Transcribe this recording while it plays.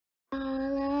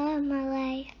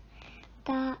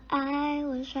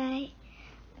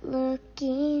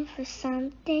looking for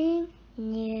something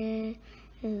new,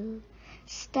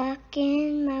 stuck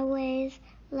in my ways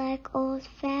like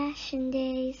old-fashioned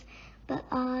days, but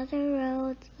all the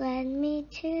roads led me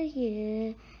to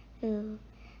you. The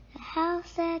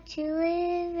house that you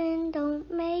live in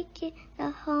don't make it a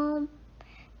home,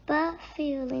 but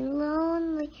feeling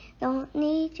lonely, don't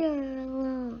need you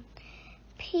alone.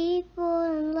 People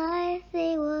in life,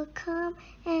 they will come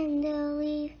and they'll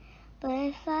leave, but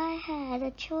if I had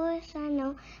a choice, I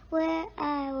know where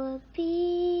I would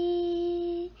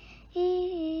be.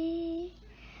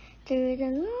 Through the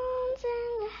loans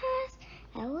and the highs,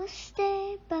 I will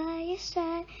stay by your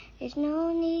side. There's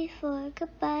no need for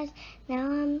goodbyes. Now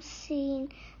I'm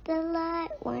seeing the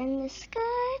light when the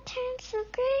sky turns so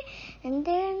gray, and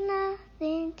there's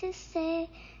nothing to say.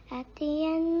 At the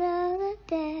end of the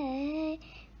day,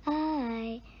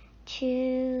 I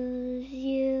choose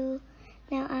you.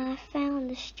 Now I found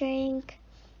the strength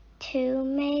to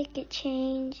make it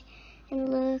change, and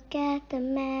look at the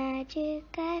magic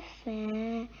I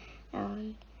found.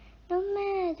 No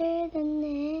matter the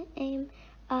name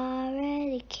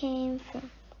already came from,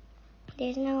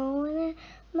 there's no one that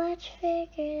much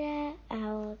figured that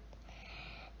out.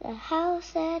 The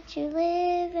house that you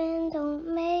live in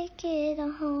don't make it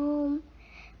a home,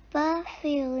 but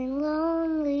feeling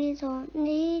lonely, don't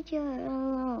need you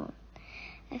alone.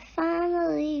 I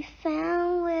finally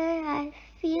found where I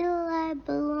feel I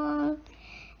belong,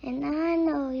 and I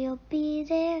know you'll be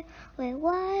there with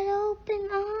wide open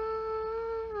arms.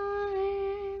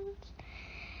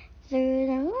 Through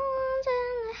the lows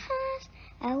and the highs,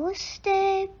 I will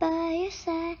stay by your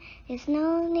side. There's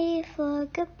no need for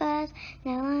goodbyes.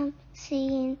 Now I'm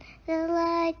seeing the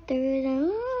light. Through the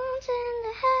lows and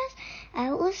the highs,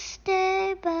 I will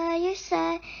stay by your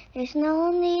side. There's no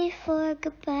need for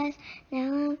goodbyes.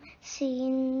 Now I'm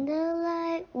seeing the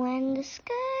light when the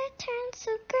sky turns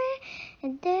so gray,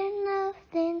 and there's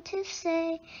nothing to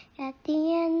say. At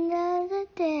the end of the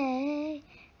day,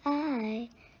 I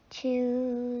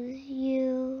choose